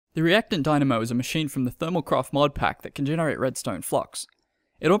The Reactant Dynamo is a machine from the Thermalcraft mod pack that can generate Redstone Flux.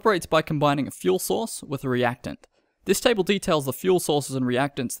 It operates by combining a fuel source with a reactant. This table details the fuel sources and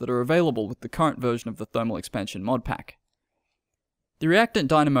reactants that are available with the current version of the Thermal Expansion mod pack. The Reactant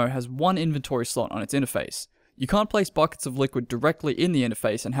Dynamo has one inventory slot on its interface. You can't place buckets of liquid directly in the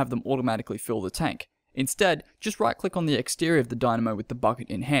interface and have them automatically fill the tank. Instead, just right-click on the exterior of the dynamo with the bucket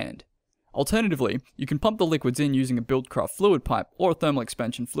in hand. Alternatively, you can pump the liquids in using a Buildcraft fluid pipe or a Thermal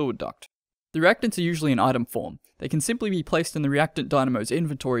Expansion Fluiduct. The reactants are usually in item form. They can simply be placed in the Reactant Dynamo's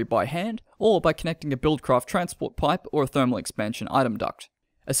inventory by hand or by connecting a Buildcraft transport pipe or a Thermal Expansion item duct.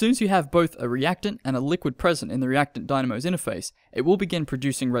 As soon as you have both a reactant and a liquid present in the Reactant Dynamo's interface, it will begin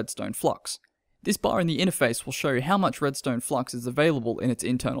producing Redstone Flux. This bar in the interface will show you how much Redstone Flux is available in its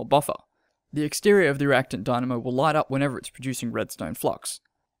internal buffer. The exterior of the Reactant Dynamo will light up whenever it's producing Redstone Flux.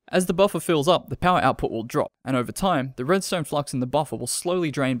 As the buffer fills up, the power output will drop, and over time, the Redstone Flux in the buffer will slowly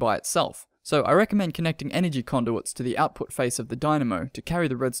drain by itself. So I recommend connecting energy conduits to the output face of the dynamo to carry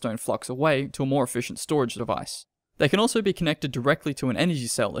the Redstone Flux away to a more efficient storage device. They can also be connected directly to an energy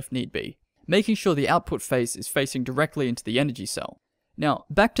cell if need be, making sure the output face is facing directly into the energy cell. Now,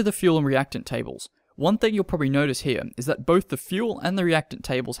 back to the fuel and reactant tables. One thing you'll probably notice here is that both the fuel and the reactant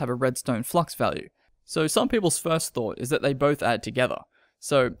tables have a Redstone Flux value. So some people's first thought is that they both add together.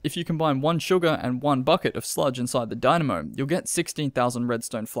 So if you combine one sugar and one bucket of sludge inside the dynamo, you'll get 16,000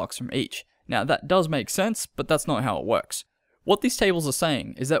 Redstone Flux from each. Now that does make sense, but that's not how it works. What these tables are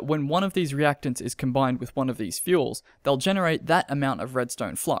saying is that when one of these reactants is combined with one of these fuels, they'll generate that amount of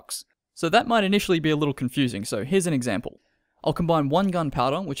Redstone Flux. So that might initially be a little confusing, so here's an example. I'll combine one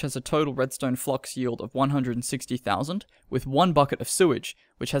gunpowder, which has a total Redstone Flux yield of 160,000, with one bucket of sewage,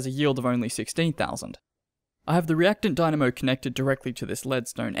 which has a yield of only 16,000. I have the Reactant Dynamo connected directly to this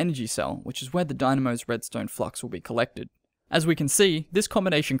leadstone energy cell, which is where the dynamo's Redstone Flux will be collected. As we can see, this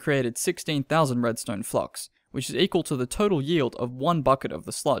combination created 16,000 Redstone Flux, which is equal to the total yield of one bucket of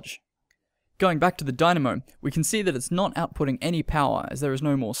the sludge. Going back to the dynamo, we can see that it's not outputting any power as there is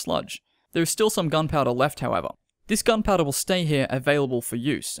no more sludge. There is still some gunpowder left, however. This gunpowder will stay here available for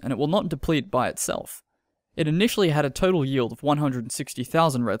use, and it will not deplete by itself. It initially had a total yield of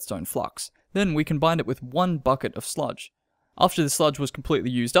 160,000 Redstone Flux. Then we combined it with one bucket of sludge. After the sludge was completely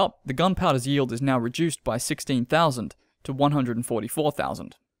used up, the gunpowder's yield is now reduced by 16,000 to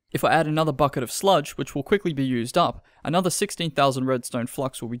 144,000. If I add another bucket of sludge, which will quickly be used up, another 16,000 Redstone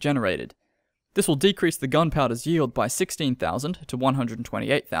Flux will be generated. This will decrease the gunpowder's yield by 16,000 to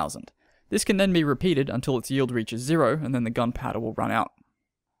 128,000. This can then be repeated until its yield reaches 0, and then the gunpowder will run out.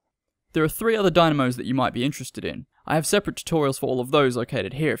 There are 3 other dynamos that you might be interested in. I have separate tutorials for all of those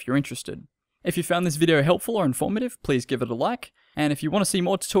located here if you're interested. If you found this video helpful or informative, please give it a like, and if you want to see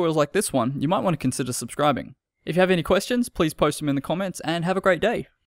more tutorials like this one, you might want to consider subscribing. If you have any questions, please post them in the comments, and have a great day!